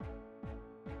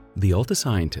The Alta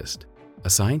Scientist, a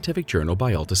scientific journal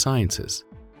by Alta Sciences,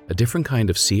 a different kind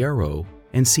of CRO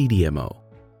and CDMO.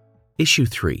 Issue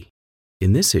 3.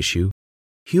 In this issue,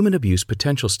 Human Abuse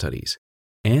Potential Studies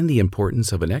and the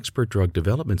Importance of an Expert Drug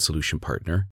Development Solution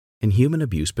Partner in Human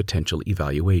Abuse Potential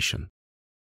Evaluation.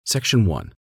 Section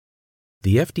 1.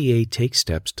 The FDA takes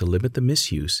steps to limit the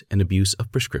misuse and abuse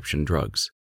of prescription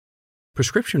drugs.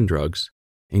 Prescription drugs,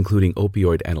 including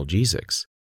opioid analgesics,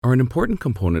 are an important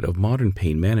component of modern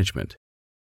pain management.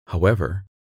 However,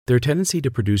 their tendency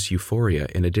to produce euphoria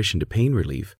in addition to pain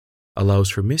relief allows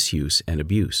for misuse and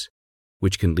abuse,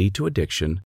 which can lead to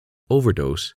addiction,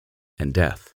 overdose, and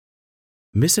death.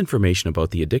 Misinformation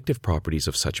about the addictive properties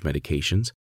of such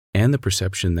medications and the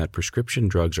perception that prescription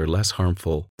drugs are less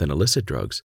harmful than illicit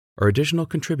drugs are additional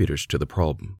contributors to the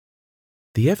problem.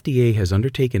 The FDA has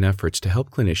undertaken efforts to help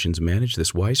clinicians manage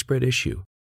this widespread issue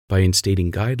by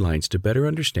instating guidelines to better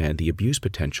understand the abuse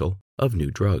potential of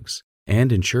new drugs and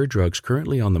ensure drugs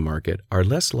currently on the market are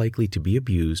less likely to be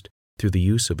abused through the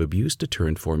use of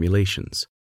abuse-deterrent formulations.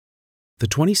 The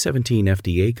 2017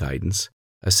 FDA guidance,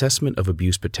 Assessment of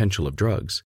Abuse Potential of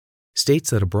Drugs,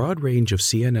 states that a broad range of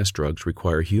CNS drugs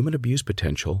require human abuse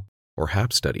potential, or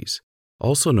HAP studies,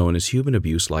 also known as human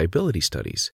abuse liability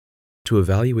studies, to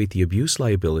evaluate the abuse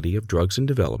liability of drugs in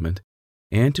development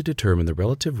and to determine the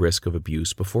relative risk of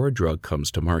abuse before a drug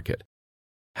comes to market.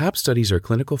 HAP studies are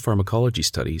clinical pharmacology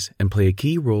studies and play a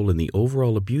key role in the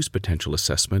overall abuse potential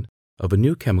assessment of a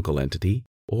new chemical entity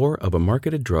or of a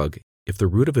marketed drug if the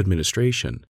route of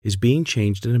administration is being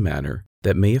changed in a manner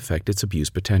that may affect its abuse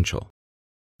potential.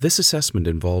 This assessment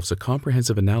involves a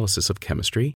comprehensive analysis of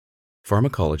chemistry,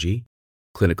 pharmacology,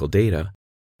 clinical data,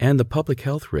 and the public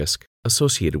health risk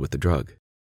associated with the drug.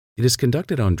 It is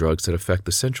conducted on drugs that affect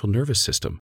the central nervous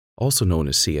system, also known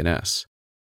as CNS,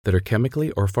 that are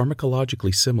chemically or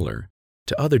pharmacologically similar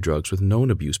to other drugs with known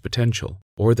abuse potential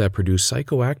or that produce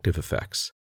psychoactive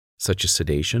effects, such as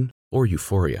sedation or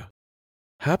euphoria.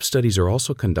 HAP studies are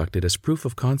also conducted as proof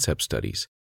of concept studies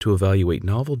to evaluate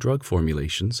novel drug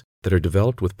formulations that are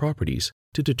developed with properties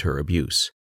to deter abuse.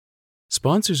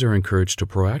 Sponsors are encouraged to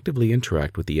proactively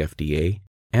interact with the FDA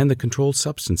and the controlled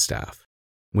substance staff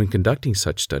when conducting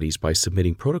such studies by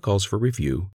submitting protocols for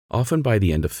review, often by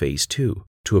the end of Phase 2,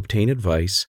 to obtain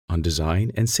advice on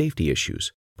design and safety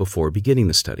issues before beginning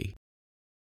the study.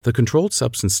 The controlled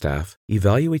substance staff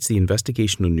evaluates the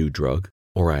investigational new drug,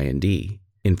 or IND,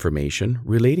 information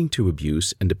relating to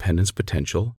abuse and dependence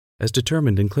potential as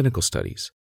determined in clinical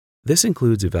studies. This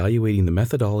includes evaluating the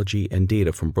methodology and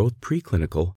data from both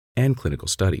preclinical and clinical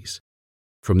studies.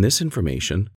 From this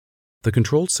information, the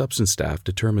controlled substance staff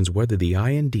determines whether the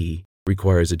IND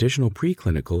requires additional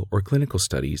preclinical or clinical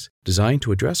studies designed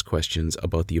to address questions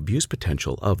about the abuse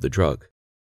potential of the drug.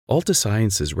 Alta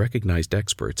Sciences recognized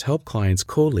experts help clients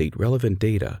collate relevant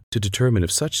data to determine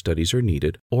if such studies are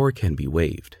needed or can be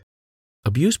waived.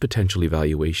 Abuse potential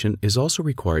evaluation is also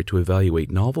required to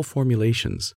evaluate novel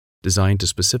formulations designed to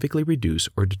specifically reduce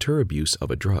or deter abuse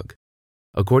of a drug.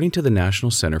 According to the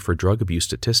National Center for Drug Abuse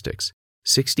Statistics,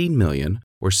 16 million,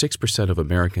 or 6% of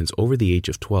Americans over the age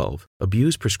of 12,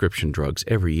 abuse prescription drugs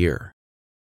every year.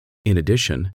 In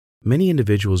addition, many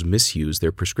individuals misuse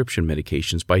their prescription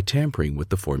medications by tampering with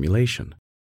the formulation.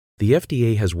 The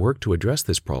FDA has worked to address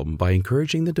this problem by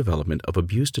encouraging the development of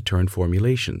abuse-deterrent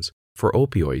formulations for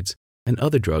opioids and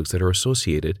other drugs that are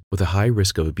associated with a high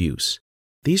risk of abuse.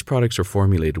 These products are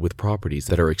formulated with properties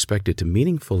that are expected to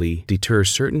meaningfully deter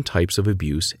certain types of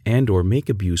abuse and/or make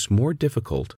abuse more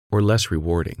difficult or less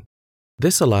rewarding.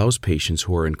 This allows patients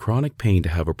who are in chronic pain to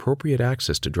have appropriate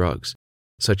access to drugs,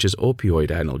 such as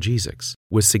opioid analgesics,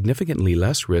 with significantly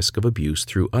less risk of abuse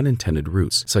through unintended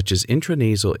routes, such as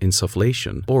intranasal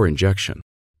insufflation or injection.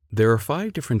 There are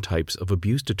 5 different types of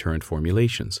abuse-deterrent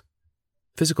formulations.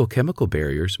 Physical chemical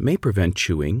barriers may prevent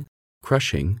chewing,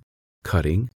 crushing,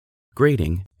 cutting,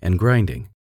 grating, and grinding.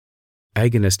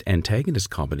 Agonist-antagonist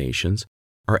combinations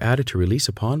are added to release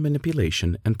upon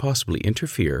manipulation and possibly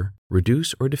interfere,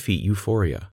 reduce, or defeat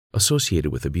euphoria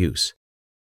associated with abuse.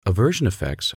 Aversion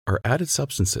effects are added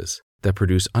substances that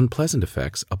produce unpleasant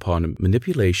effects upon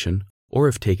manipulation or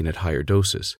if taken at higher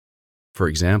doses. For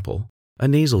example, a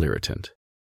nasal irritant.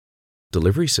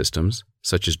 Delivery systems,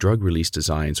 such as drug release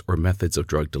designs or methods of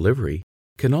drug delivery,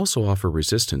 can also offer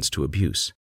resistance to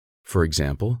abuse. For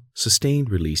example,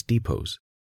 sustained release depots.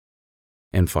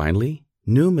 And finally,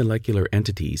 new molecular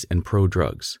entities and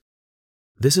prodrugs.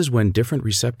 This is when different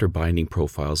receptor binding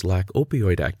profiles lack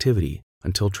opioid activity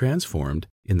until transformed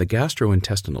in the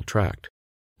gastrointestinal tract,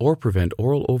 or prevent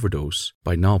oral overdose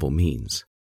by novel means.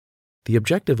 The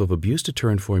objective of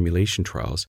abuse-deterrent formulation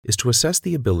trials is to assess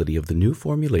the ability of the new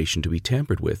formulation to be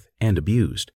tampered with and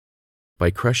abused by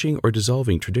crushing or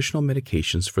dissolving traditional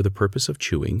medications for the purpose of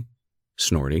chewing,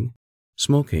 snorting,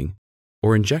 smoking,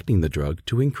 or injecting the drug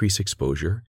to increase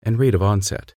exposure and rate of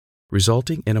onset,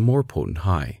 resulting in a more potent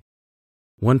high.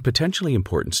 One potentially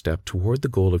important step toward the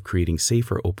goal of creating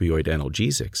safer opioid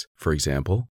analgesics, for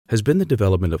example, has been the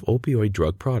development of opioid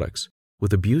drug products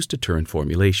with abuse-deterrent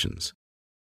formulations.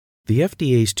 The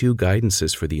FDA's two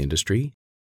guidances for the industry,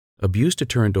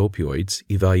 Abuse-Deterrent Opioids,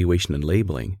 Evaluation and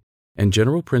Labeling, and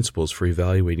General Principles for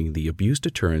Evaluating the Abuse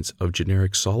Deterrence of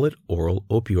Generic Solid Oral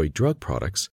Opioid Drug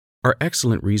Products, are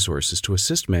excellent resources to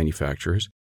assist manufacturers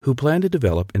who plan to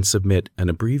develop and submit an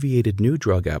abbreviated New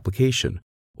Drug Application,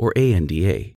 or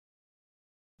ANDA,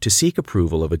 to seek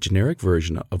approval of a generic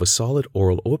version of a solid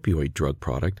oral opioid drug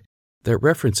product that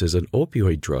references an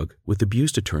opioid drug with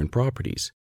abuse-deterrent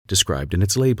properties, described in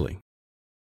its labeling.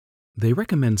 They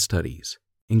recommend studies,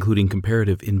 including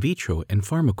comparative in vitro and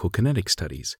pharmacokinetic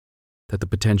studies, that the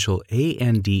potential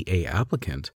ANDA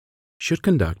applicant should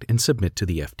conduct and submit to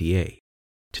the FDA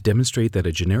to demonstrate that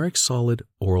a generic solid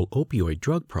oral opioid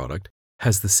drug product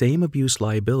has the same abuse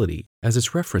liability as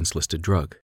its reference-listed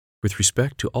drug, with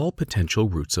respect to all potential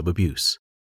routes of abuse.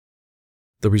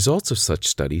 The results of such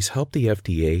studies help the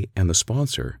FDA and the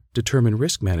sponsor determine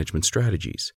risk management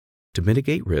strategies to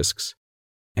mitigate risks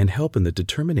and help in the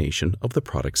determination of the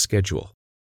product schedule.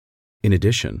 In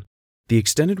addition, the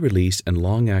Extended Release and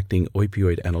Long-Acting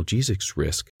Opioid Analgesics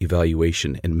Risk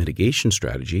Evaluation and Mitigation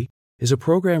Strategy is a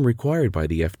program required by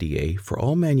the FDA for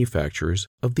all manufacturers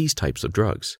of these types of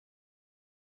drugs.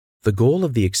 The goal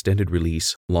of the Extended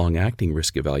Release Long-Acting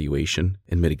Risk Evaluation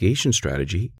and Mitigation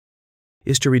Strategy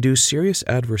is to reduce serious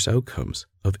adverse outcomes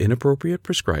of inappropriate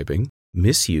prescribing,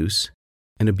 misuse,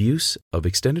 and abuse of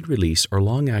extended-release or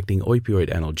long-acting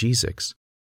opioid analgesics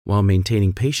while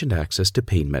maintaining patient access to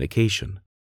pain medication.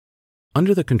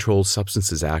 Under the Controlled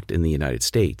Substances Act in the United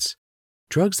States,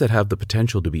 drugs that have the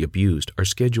potential to be abused are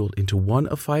scheduled into one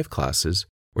of 5 classes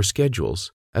or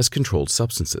schedules as controlled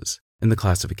substances. In the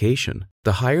classification,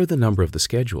 the higher the number of the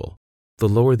schedule, the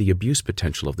lower the abuse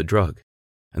potential of the drug,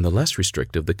 and the less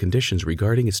restrictive the conditions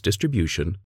regarding its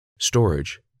distribution,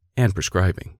 storage, and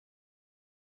prescribing.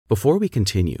 Before we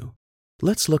continue,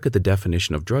 let's look at the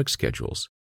definition of drug schedules,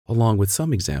 along with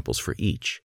some examples for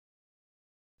each.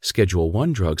 Schedule I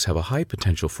drugs have a high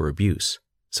potential for abuse,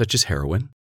 such as heroin,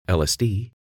 LSD,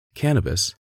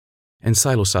 cannabis, and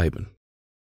psilocybin.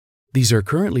 These are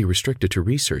currently restricted to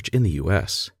research in the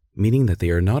U.S., meaning that they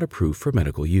are not approved for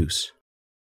medical use.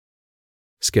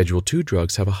 Schedule II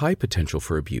drugs have a high potential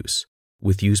for abuse,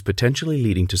 with use potentially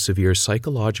leading to severe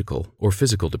psychological or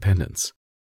physical dependence.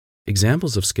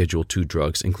 Examples of Schedule II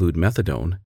drugs include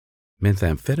methadone,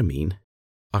 methamphetamine,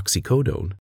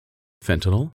 oxycodone,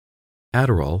 fentanyl,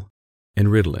 Adderall, and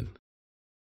Ritalin.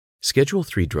 Schedule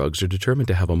III drugs are determined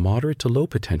to have a moderate to low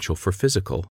potential for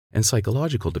physical and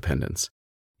psychological dependence,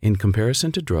 in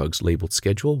comparison to drugs labeled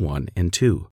Schedule I and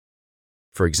II.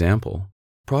 For example,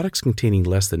 products containing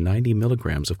less than 90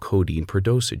 milligrams of codeine per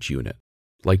dosage unit,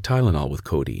 like Tylenol with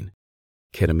codeine,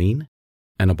 ketamine,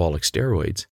 anabolic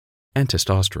steroids, and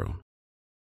testosterone.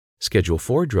 Schedule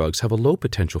IV drugs have a low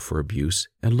potential for abuse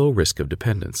and low risk of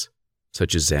dependence,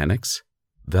 such as Xanax,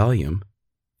 Valium,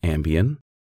 Ambien,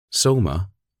 Soma,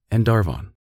 and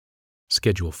Darvon.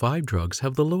 Schedule V drugs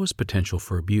have the lowest potential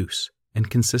for abuse and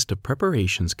consist of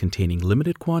preparations containing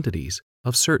limited quantities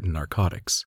of certain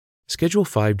narcotics. Schedule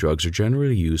V drugs are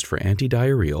generally used for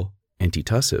antidiarrheal,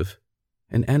 antitussive,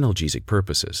 and analgesic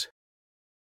purposes.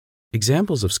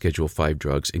 Examples of Schedule V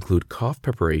drugs include cough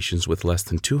preparations with less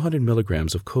than 200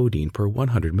 milligrams of codeine per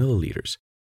 100 milliliters,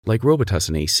 like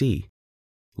Robitussin AC,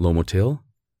 Lomotil,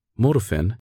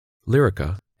 Modafinil,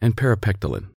 Lyrica, and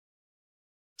Parapectilin.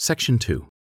 Section 2.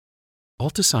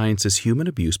 Altascience's Human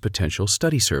Abuse Potential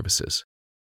Study Services.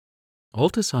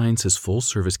 Altascience's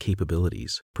full-service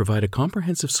capabilities provide a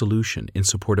comprehensive solution in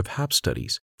support of HAP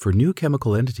studies for new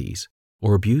chemical entities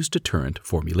or abuse-deterrent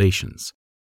formulations.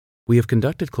 We have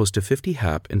conducted close to 50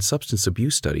 HAP and substance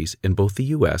abuse studies in both the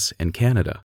U.S. and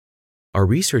Canada. Our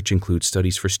research includes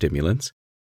studies for stimulants,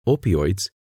 opioids,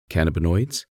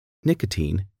 cannabinoids,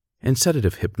 nicotine, and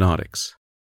sedative hypnotics.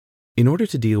 In order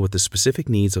to deal with the specific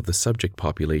needs of the subject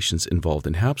populations involved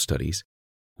in HAP studies,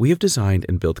 we have designed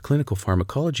and built clinical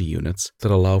pharmacology units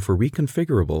that allow for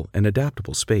reconfigurable and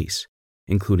adaptable space,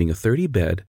 including a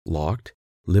 30-bed, locked,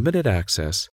 limited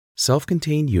access,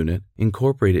 self-contained unit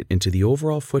incorporated into the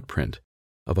overall footprint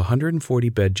of a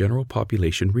 140-bed general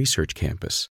population research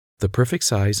campus, the perfect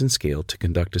size and scale to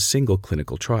conduct a single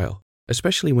clinical trial,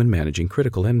 especially when managing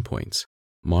critical endpoints,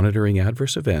 monitoring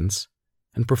adverse events,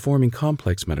 and performing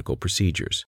complex medical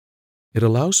procedures. It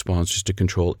allows sponsors to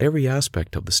control every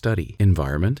aspect of the study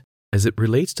environment as it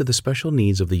relates to the special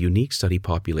needs of the unique study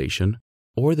population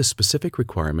or the specific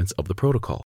requirements of the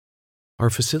protocol. Our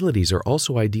facilities are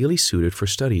also ideally suited for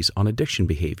studies on addiction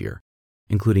behavior,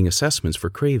 including assessments for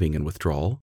craving and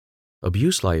withdrawal,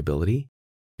 abuse liability,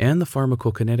 and the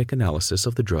pharmacokinetic analysis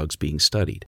of the drugs being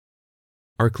studied.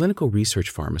 Our clinical research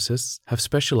pharmacists have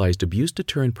specialized abuse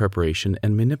deterrent preparation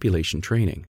and manipulation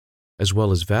training, as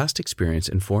well as vast experience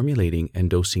in formulating and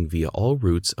dosing via all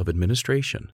routes of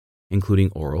administration,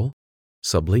 including oral,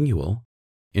 sublingual,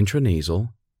 intranasal,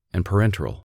 and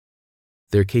parenteral.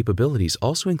 Their capabilities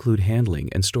also include handling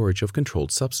and storage of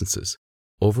controlled substances,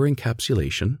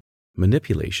 over-encapsulation,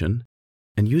 manipulation,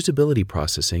 and usability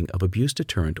processing of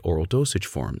abuse-deterrent oral dosage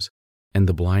forms, and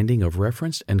the blinding of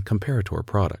referenced and comparator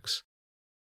products.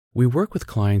 We work with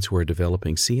clients who are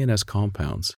developing CNS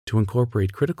compounds to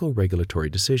incorporate critical regulatory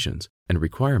decisions and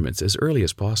requirements as early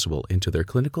as possible into their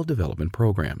clinical development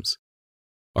programs.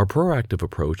 Our proactive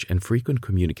approach and frequent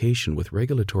communication with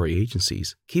regulatory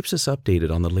agencies keeps us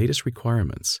updated on the latest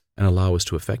requirements and allow us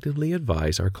to effectively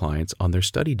advise our clients on their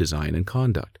study design and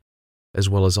conduct, as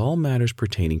well as all matters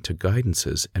pertaining to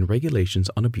guidances and regulations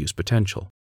on abuse potential.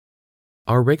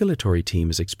 Our regulatory team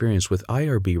is experienced with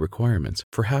IRB requirements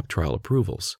for HAP trial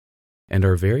approvals, and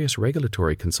our various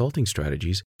regulatory consulting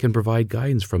strategies can provide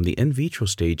guidance from the in vitro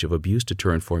stage of abuse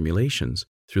deterrent formulations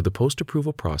through the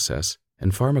post-approval process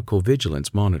and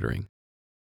pharmacovigilance monitoring.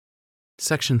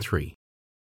 Section 3.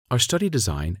 Our study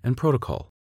design and protocol.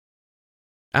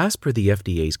 As per the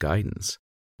FDA's guidance,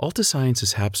 Alta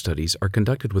Sciences HAP studies are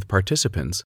conducted with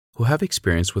participants who have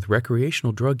experience with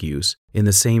recreational drug use in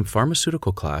the same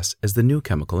pharmaceutical class as the new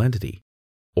chemical entity,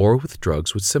 or with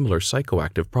drugs with similar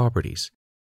psychoactive properties.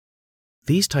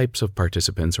 These types of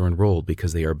participants are enrolled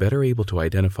because they are better able to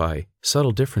identify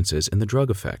subtle differences in the drug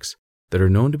effects that are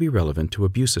known to be relevant to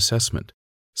abuse assessment,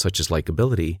 such as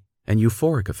likability and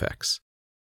euphoric effects.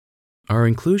 Our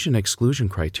inclusion-exclusion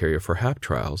criteria for HAP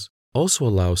trials also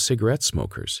allows cigarette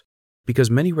smokers,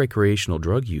 because many recreational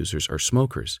drug users are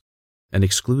smokers, and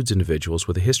excludes individuals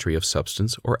with a history of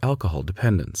substance or alcohol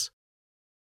dependence.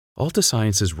 Alta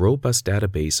Sciences' robust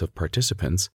database of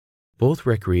participants, both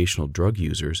recreational drug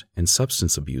users and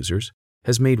substance abusers,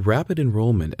 has made rapid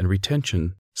enrollment and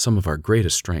retention some of our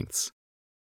greatest strengths.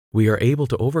 We are able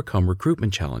to overcome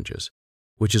recruitment challenges,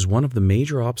 which is one of the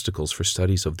major obstacles for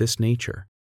studies of this nature,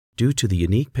 due to the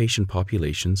unique patient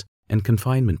populations and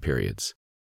confinement periods.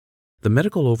 The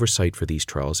medical oversight for these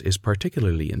trials is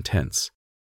particularly intense,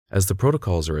 as the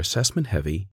protocols are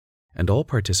assessment-heavy and all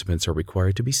participants are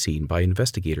required to be seen by an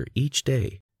investigator each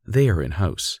day they are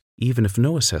in-house, even if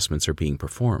no assessments are being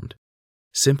performed,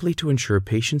 simply to ensure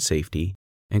patient safety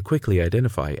and quickly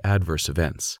identify adverse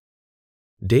events.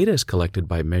 Data is collected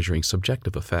by measuring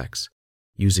subjective effects,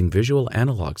 using visual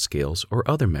analog scales or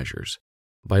other measures,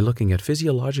 by looking at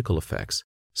physiological effects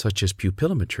such as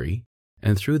pupillometry,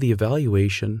 and through the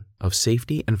evaluation of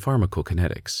safety and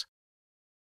pharmacokinetics.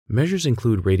 Measures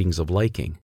include ratings of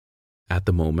liking, at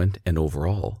the moment and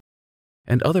overall,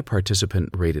 and other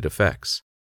participant-rated effects,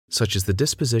 such as the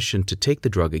disposition to take the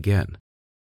drug again,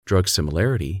 drug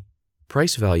similarity,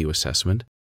 price-value assessment,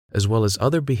 as well as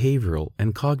other behavioral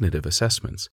and cognitive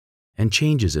assessments, and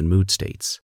changes in mood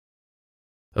states.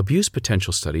 Abuse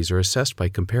potential studies are assessed by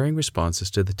comparing responses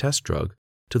to the test drug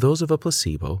to those of a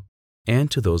placebo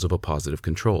and to those of a positive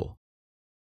control.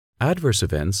 Adverse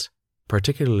events,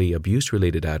 particularly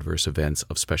abuse-related adverse events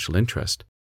of special interest,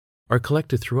 are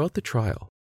collected throughout the trial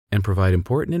and provide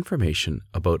important information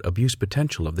about abuse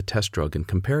potential of the test drug in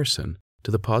comparison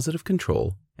to the positive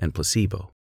control and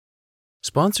placebo.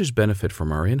 Sponsors benefit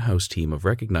from our in-house team of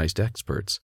recognized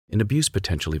experts in abuse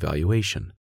potential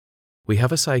evaluation. We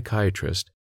have a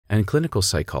psychiatrist and clinical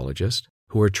psychologist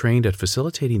who are trained at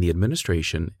facilitating the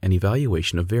administration and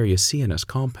evaluation of various CNS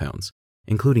compounds,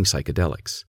 including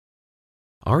psychedelics.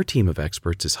 Our team of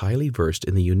experts is highly versed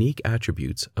in the unique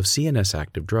attributes of CNS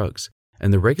active drugs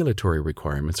and the regulatory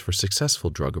requirements for successful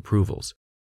drug approvals,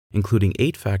 including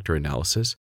 8-factor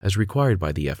analysis as required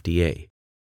by the FDA.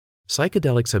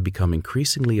 Psychedelics have become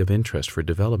increasingly of interest for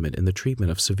development in the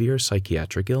treatment of severe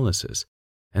psychiatric illnesses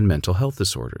and mental health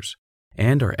disorders,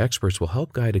 and our experts will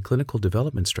help guide a clinical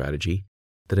development strategy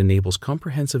that enables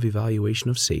comprehensive evaluation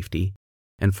of safety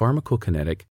and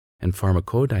pharmacokinetic and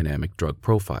pharmacodynamic drug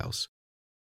profiles.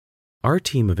 Our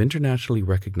team of internationally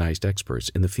recognized experts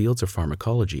in the fields of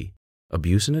pharmacology,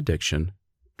 abuse and addiction,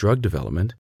 drug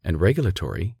development, and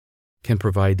regulatory can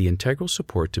provide the integral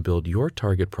support to build your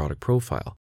target product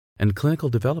profile and clinical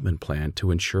development plan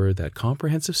to ensure that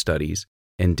comprehensive studies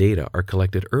and data are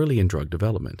collected early in drug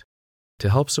development to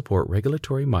help support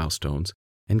regulatory milestones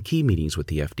and key meetings with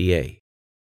the FDA.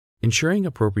 Ensuring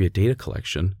appropriate data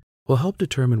collection will help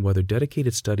determine whether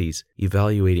dedicated studies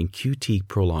evaluating QT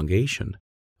prolongation,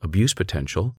 abuse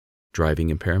potential,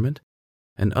 driving impairment,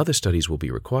 and other studies will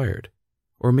be required,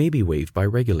 or may be waived by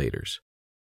regulators.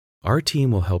 Our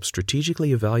team will help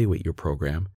strategically evaluate your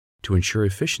program to ensure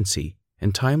efficiency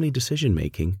and timely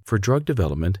decision-making for drug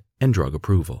development and drug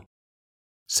approval.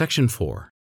 Section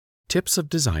 4. Tips of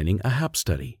designing a HAP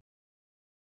study.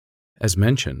 As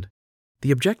mentioned,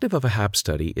 the objective of a HAP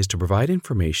study is to provide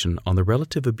information on the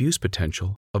relative abuse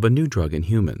potential of a new drug in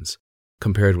humans,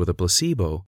 compared with a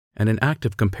placebo and an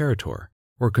active comparator,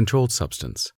 or controlled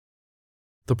substance.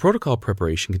 The protocol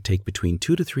preparation can take between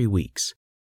 2 to 3 weeks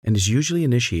and is usually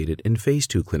initiated in Phase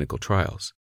 2 clinical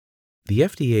trials. The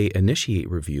FDA initiate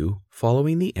review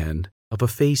following the end of a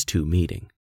Phase 2 meeting.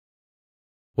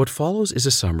 What follows is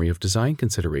a summary of design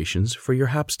considerations for your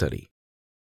HAP study.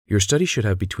 Your study should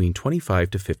have between 25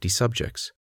 to 50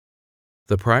 subjects.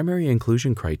 The primary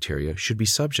inclusion criteria should be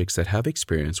subjects that have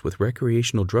experience with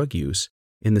recreational drug use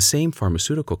in the same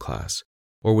pharmaceutical class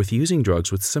or with using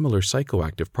drugs with similar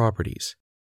psychoactive properties.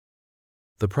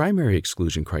 The primary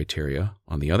exclusion criteria,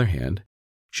 on the other hand,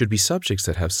 should be subjects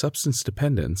that have substance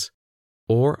dependence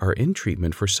or are in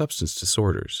treatment for substance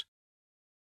disorders.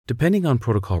 Depending on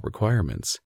protocol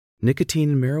requirements,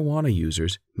 nicotine and marijuana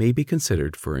users may be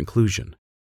considered for inclusion.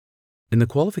 In the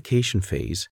qualification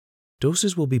phase,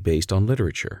 doses will be based on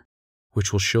literature,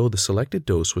 which will show the selected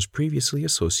dose was previously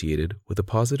associated with a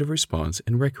positive response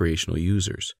in recreational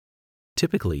users.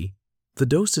 Typically, the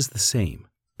dose is the same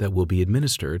that will be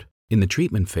administered in the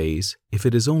treatment phase if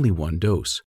it is only one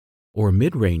dose, or a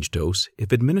mid-range dose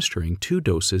if administering 2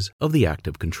 doses of the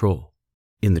active control.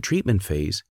 In the treatment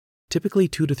phase, typically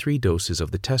 2 to 3 doses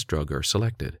of the test drug are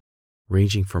selected,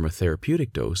 ranging from a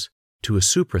therapeutic dose to a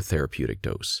supratherapeutic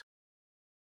dose.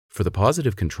 For the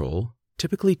positive control,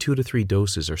 typically 2 to 3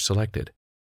 doses are selected,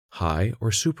 high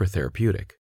or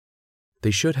supratherapeutic.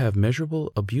 They should have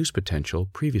measurable abuse potential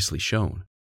previously shown,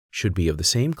 should be of the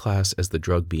same class as the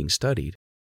drug being studied,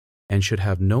 and should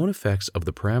have known effects of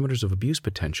the parameters of abuse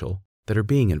potential that are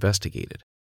being investigated.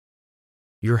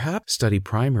 Your HAP study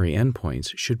primary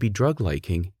endpoints should be drug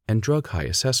liking and drug high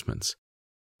assessments,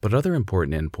 but other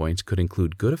important endpoints could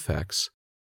include good effects,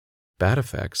 bad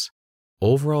effects,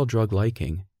 overall drug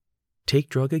liking, take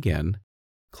drug again,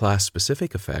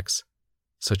 class-specific effects,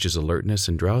 such as alertness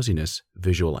and drowsiness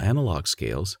visual analog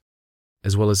scales,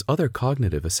 as well as other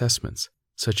cognitive assessments,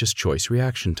 such as choice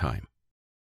reaction time.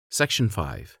 Section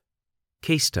 5.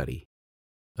 Case Study.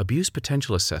 Abuse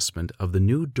Potential Assessment of the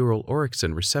new Dural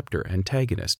Orexin Receptor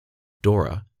Antagonist,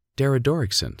 DORA,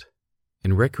 daridorexant,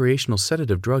 in recreational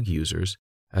sedative drug users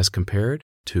as compared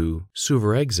to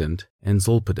suvorexant and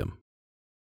zolpidem.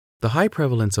 The high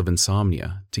prevalence of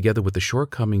insomnia, together with the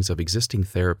shortcomings of existing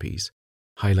therapies,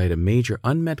 highlight a major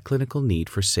unmet clinical need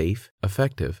for safe,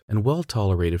 effective, and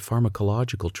well-tolerated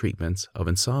pharmacological treatments of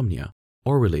insomnia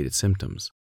or related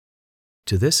symptoms.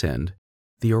 To this end,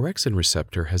 the orexin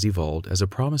receptor has evolved as a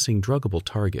promising druggable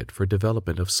target for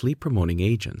development of sleep-promoting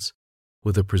agents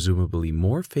with a presumably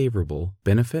more favorable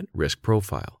benefit-risk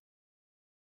profile.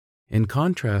 In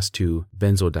contrast to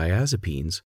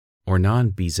benzodiazepines or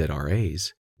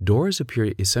non-BZRAs, DORAs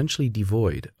appear essentially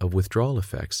devoid of withdrawal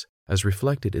effects as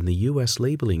reflected in the U.S.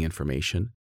 labeling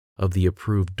information of the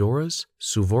approved DORAs,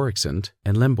 suvorexant,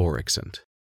 and lemborexant.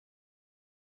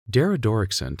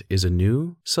 Daridorexant is a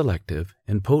new, selective,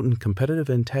 and potent competitive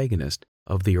antagonist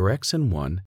of the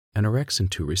orexin-1 and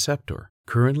orexin-2 receptor,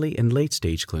 currently in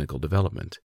late-stage clinical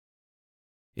development.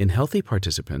 In healthy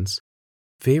participants,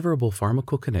 favorable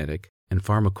pharmacokinetic and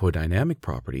pharmacodynamic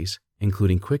properties,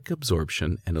 including quick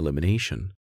absorption and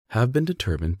elimination, have been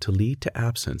determined to lead to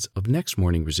absence of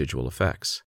next-morning residual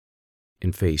effects.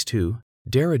 In Phase 2,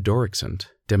 daridorexant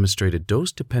demonstrated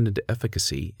dose-dependent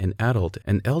efficacy in adult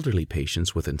and elderly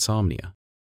patients with insomnia.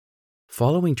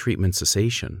 Following treatment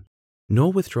cessation, no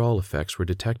withdrawal effects were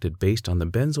detected based on the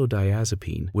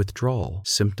benzodiazepine withdrawal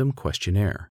symptom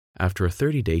questionnaire after a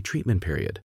 30-day treatment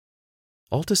period.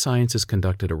 Alta Sciences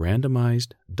conducted a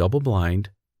randomized, double-blind,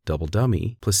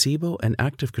 double-dummy, placebo and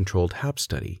active-controlled HAP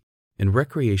study in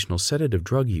recreational sedative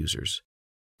drug users,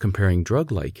 comparing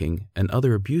drug liking and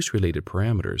other abuse-related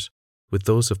parameters with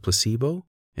those of placebo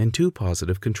and 2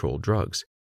 positive controlled drugs,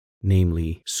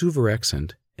 namely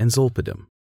suvorexant and zolpidem.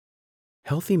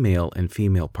 Healthy male and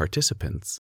female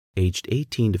participants, aged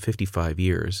 18 to 55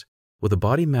 years, with a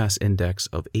body mass index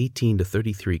of 18 to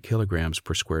 33 kilograms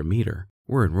per square meter,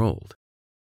 were enrolled.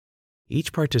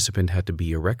 Each participant had to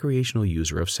be a recreational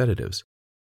user of sedatives,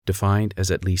 defined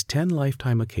as at least 10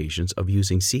 lifetime occasions of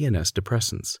using CNS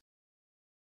depressants.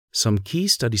 Some key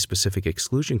study-specific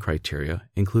exclusion criteria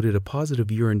included a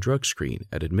positive urine drug screen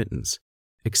at admittance,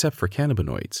 except for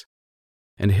cannabinoids,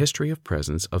 and a history of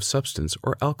presence of substance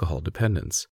or alcohol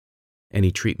dependence,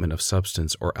 any treatment of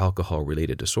substance or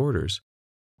alcohol-related disorders,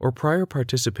 or prior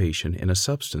participation in a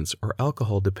substance or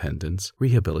alcohol dependence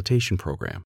rehabilitation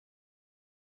program.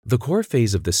 The core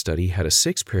phase of this study had a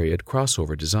 6-period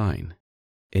crossover design.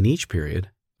 In each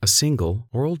period, a single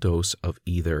oral dose of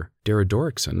either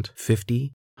daridorexant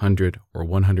 50, 100, or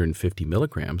 150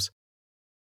 milligrams,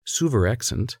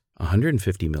 suvorexant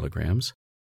 150 milligrams,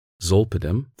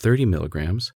 zolpidem 30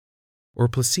 milligrams, or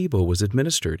placebo was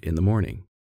administered in the morning.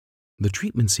 The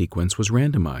treatment sequence was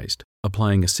randomized,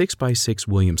 applying a 6x6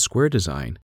 Williams square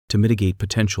design to mitigate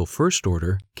potential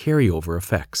first-order carryover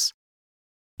effects.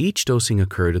 Each dosing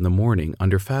occurred in the morning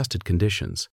under fasted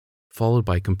conditions, followed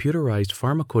by computerized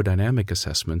pharmacodynamic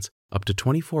assessments up to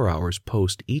 24 hours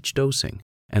post each dosing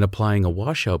and applying a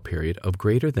washout period of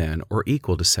greater than or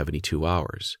equal to 72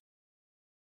 hours.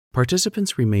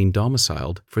 Participants remained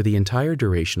domiciled for the entire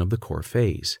duration of the core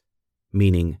phase,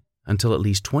 meaning until at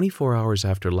least 24 hours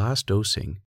after last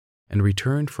dosing, and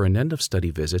returned for an end-of-study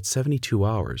visit 72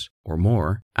 hours or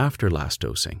more after last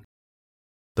dosing.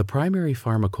 The primary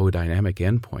pharmacodynamic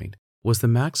endpoint was the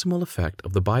maximal effect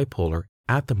of the bipolar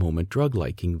at-the-moment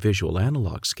drug-liking visual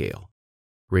analog scale,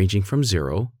 ranging from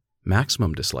 0,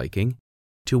 maximum disliking,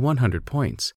 to 100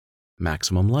 points,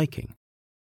 maximum liking.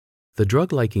 The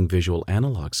drug-liking visual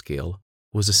analog scale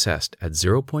was assessed at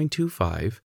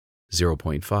 0.25,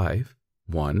 0.5,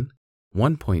 1,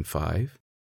 1.5,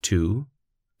 2,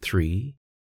 3,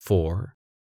 4,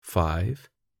 5,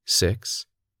 6,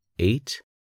 8,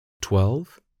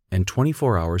 12, and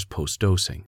 24 hours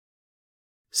post-dosing.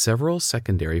 Several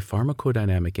secondary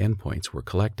pharmacodynamic endpoints were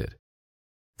collected.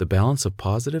 The balance of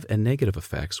positive and negative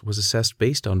effects was assessed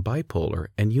based on bipolar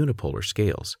and unipolar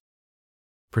scales.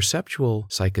 Perceptual,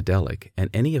 psychedelic, and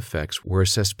any effects were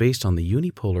assessed based on the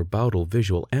unipolar Bowdle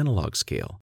visual analog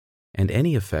scale and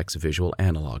any effects visual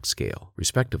analog scale,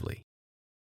 respectively.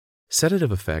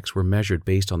 Sedative effects were measured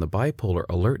based on the bipolar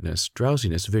alertness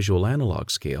drowsiness visual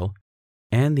analog scale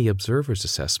and the observer's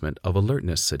assessment of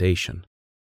alertness sedation.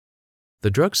 The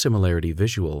drug similarity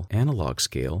visual analog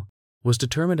scale was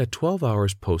determined at 12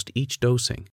 hours post each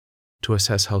dosing to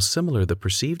assess how similar the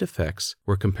perceived effects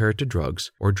were compared to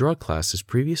drugs or drug classes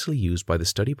previously used by the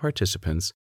study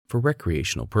participants for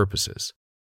recreational purposes.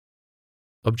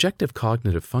 Objective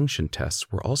cognitive function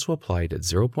tests were also applied at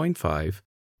 0.5,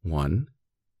 1,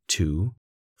 2,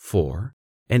 4,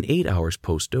 and 8 hours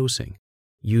post-dosing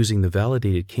using the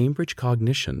validated Cambridge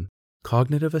Cognition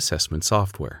cognitive assessment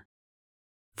software.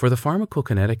 For the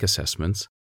pharmacokinetic assessments,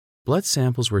 blood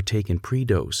samples were taken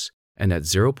pre-dose and at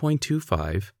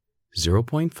 0.25,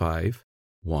 0.5,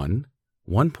 1,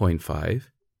 1.5,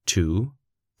 2,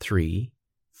 3,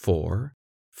 4,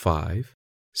 5,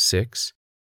 6,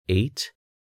 8,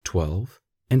 12,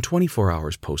 and 24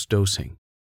 hours post-dosing.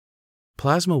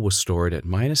 Plasma was stored at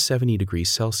 -70 degrees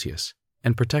Celsius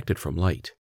and protected from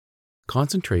light.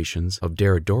 Concentrations of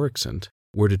daridorexant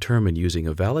were determined using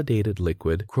a validated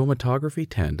liquid chromatography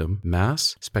tandem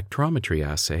mass spectrometry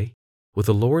assay with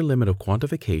a lower limit of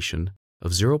quantification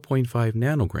of 0.5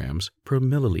 nanograms per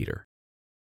milliliter.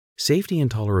 Safety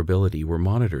and tolerability were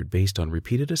monitored based on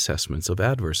repeated assessments of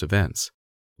adverse events,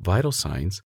 vital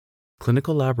signs,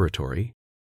 clinical laboratory,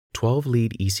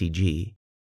 12-lead ECG,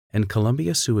 and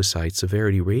Columbia Suicide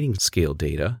Severity Rating Scale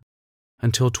data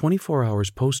until 24 hours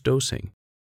post-dosing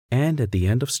and at the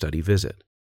end of study visit.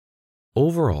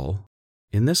 Overall,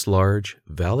 in this large,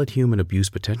 valid human abuse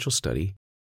potential study,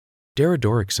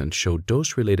 daridorexant showed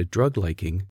dose-related drug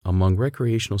liking among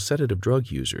recreational sedative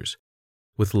drug users,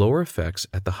 with lower effects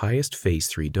at the highest Phase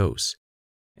 3 dose,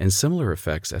 and similar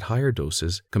effects at higher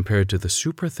doses compared to the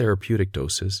supratherapeutic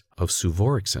doses of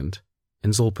suvorexant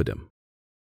and zolpidem.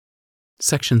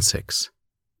 Section 6.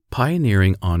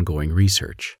 Pioneering ongoing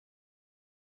research.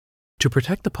 To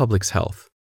protect the public's health,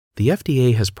 the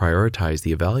FDA has prioritized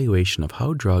the evaluation of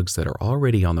how drugs that are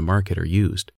already on the market are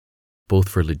used, both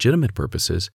for legitimate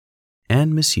purposes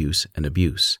and misuse and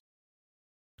abuse.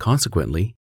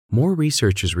 Consequently, more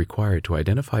research is required to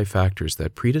identify factors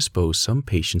that predispose some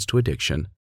patients to addiction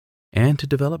and to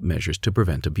develop measures to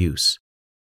prevent abuse.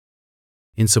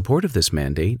 In support of this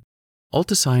mandate,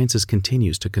 Alta Sciences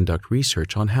continues to conduct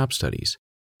research on HAP studies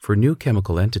for new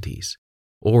chemical entities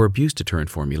or abuse-deterrent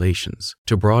formulations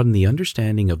to broaden the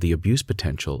understanding of the abuse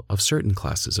potential of certain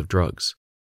classes of drugs.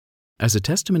 As a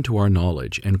testament to our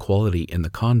knowledge and quality in the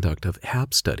conduct of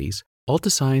HAP studies,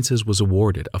 Alta Sciences was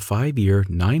awarded a 5-year,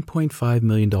 $9.5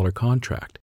 million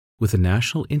contract with the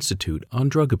National Institute on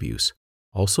Drug Abuse,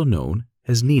 also known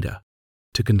as NIDA,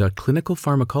 to conduct clinical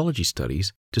pharmacology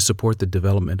studies to support the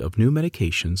development of new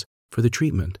medications for the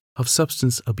treatment of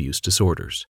substance abuse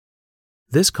disorders.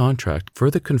 This contract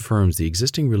further confirms the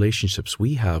existing relationships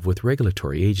we have with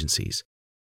regulatory agencies,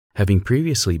 having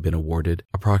previously been awarded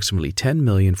approximately $10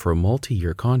 million for a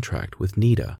multi-year contract with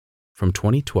NIDA from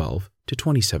 2012 to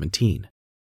 2017,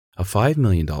 a $5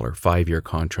 million 5-year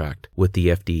contract with the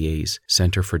FDA's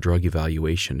Center for Drug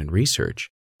Evaluation and Research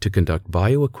to conduct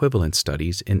bioequivalent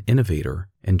studies in innovator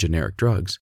and generic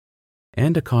drugs,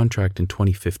 and a contract in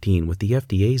 2015 with the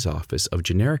FDA's Office of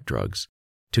Generic Drugs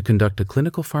to conduct a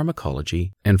clinical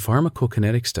pharmacology and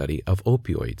pharmacokinetic study of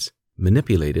opioids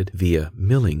manipulated via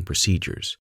milling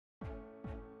procedures.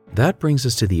 That brings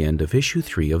us to the end of Issue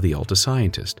 3 of The Alta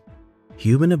Scientist,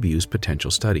 Human Abuse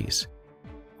Potential Studies.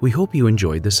 We hope you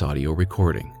enjoyed this audio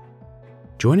recording.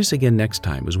 Join us again next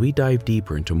time as we dive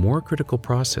deeper into more critical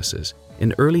processes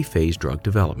in early-phase drug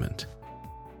development.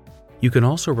 You can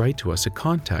also write to us at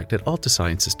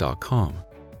contact@altasciences.com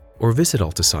or visit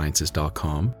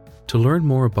altasciences.com to learn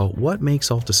more about what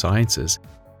makes Alta Sciences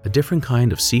a different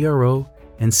kind of CRO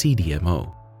and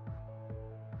CDMO.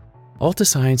 Alta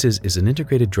Sciences is an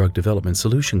integrated drug development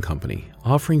solution company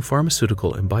offering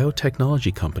pharmaceutical and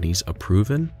biotechnology companies a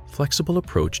proven, flexible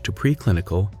approach to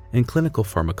preclinical and clinical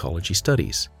pharmacology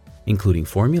studies, including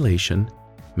formulation,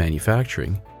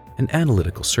 manufacturing, and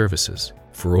analytical services.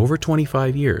 For over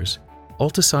 25 years,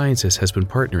 Alta Sciences has been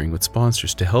partnering with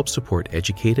sponsors to help support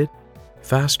educated,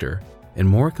 faster, and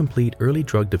more complete early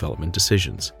drug development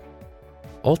decisions.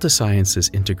 Alta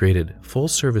Sciences' integrated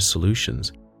full-service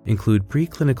solutions include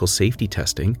preclinical safety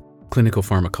testing, clinical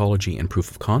pharmacology and proof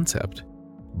of concept,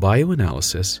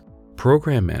 bioanalysis,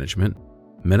 program management,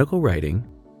 medical writing,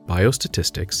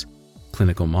 biostatistics,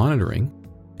 clinical monitoring,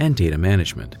 and data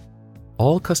management,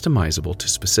 all customizable to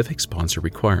specific sponsor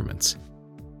requirements.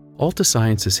 Alta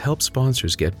Sciences helps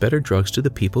sponsors get better drugs to the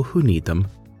people who need them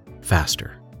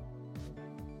faster.